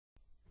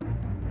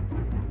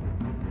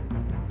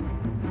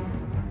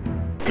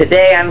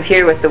Today I'm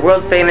here with the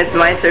world-famous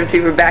MindStorm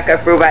Super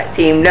backup robot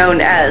team known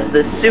as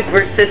the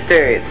Super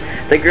Sisters.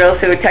 The girls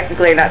who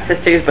technically are not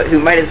sisters, but who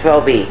might as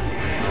well be.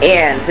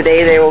 And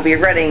today they will be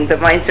running the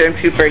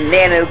MindStorm Super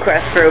Nano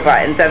Quest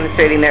robot and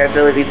demonstrating their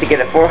ability to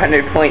get a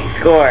 400-point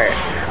score.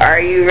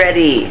 Are you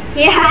ready?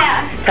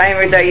 Yeah.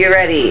 Timers, are you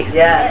ready?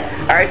 Yes.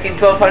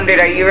 RT1200,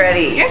 are you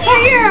ready? Yes, I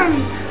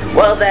am.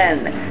 Well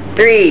then,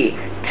 3,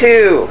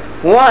 2,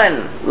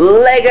 1,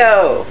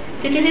 Lego!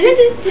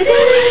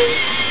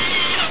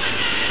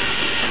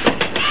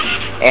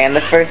 And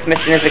the first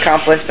mission is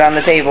accomplished on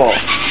the table.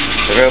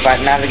 The robot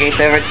navigates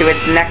over to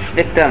its next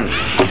victim.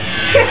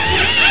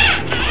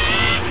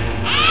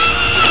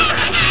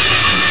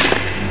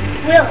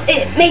 Will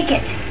it make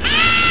it?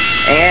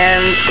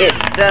 And it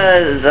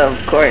does, of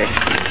course.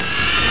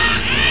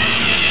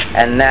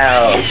 And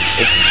now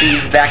it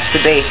speeds back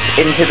to base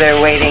into their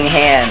waiting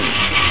hands.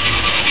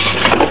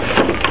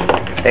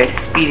 Their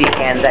speedy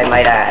hands, I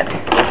might add.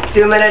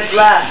 2 minutes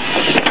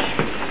left.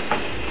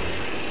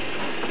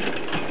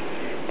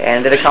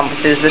 And it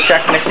accomplishes the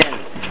truck mission.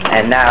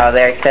 And now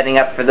they're setting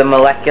up for the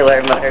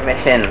molecular motor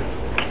mission.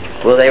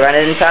 Will they run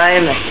it in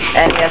time?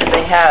 And yes,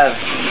 they have.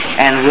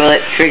 And will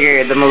it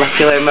trigger the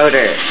molecular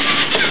motor?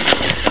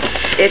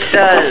 It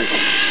does.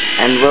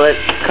 And will it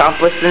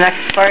accomplish the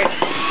next part?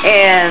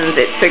 And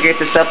it triggers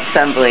the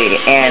self-assembly,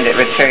 and it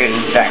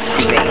returns back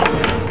to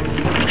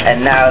base.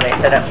 And now they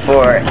set up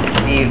for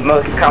the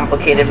most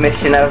complicated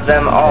mission of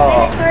them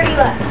all.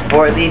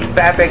 For the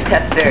fabric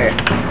tester.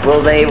 Will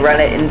they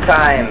run it in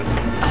time?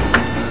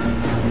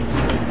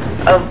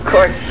 Of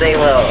course they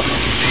will.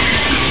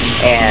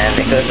 And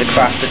it goes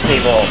across the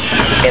table.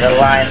 It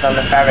aligns on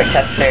the fabric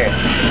tester.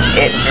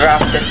 It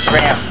drops its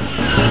ramp.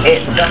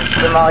 It dumps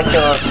the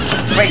molecules,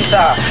 breaks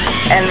off,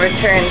 and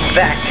returns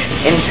back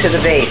into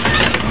the base.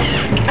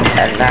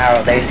 And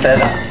now they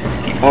set up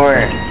for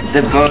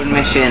the bone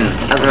mission,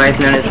 otherwise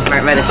known as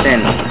smart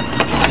medicine.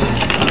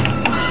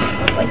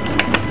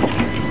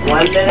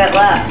 1 minute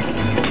left.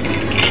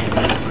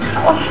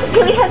 Oh,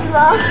 do we have the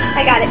ball?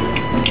 I got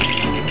it.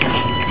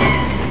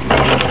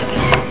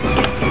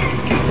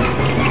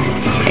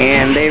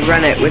 And they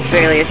run it with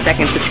barely a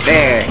second to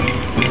spare.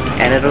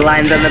 And it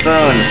aligns on the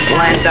bone.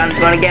 Aligns on the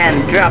bone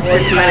again. Drops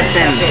its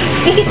medicine.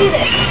 We can do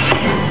this.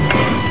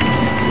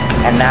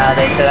 And now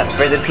they set up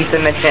for the pizza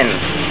mission.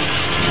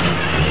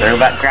 The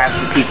robot grabs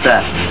the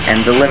pizza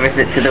and delivers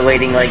it to the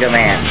waiting Lego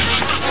man.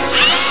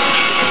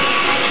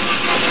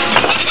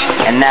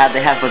 And now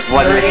they have just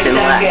 1 mission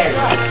left.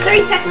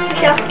 30 seconds to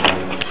show.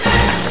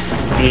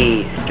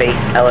 The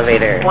space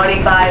elevator.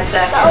 25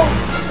 seconds.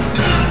 Oh.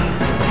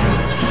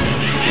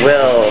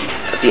 Will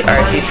the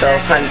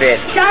RT1200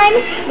 Time.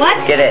 What?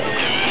 get it?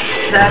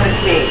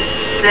 17,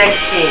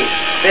 16,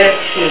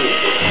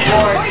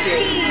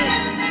 15, 14.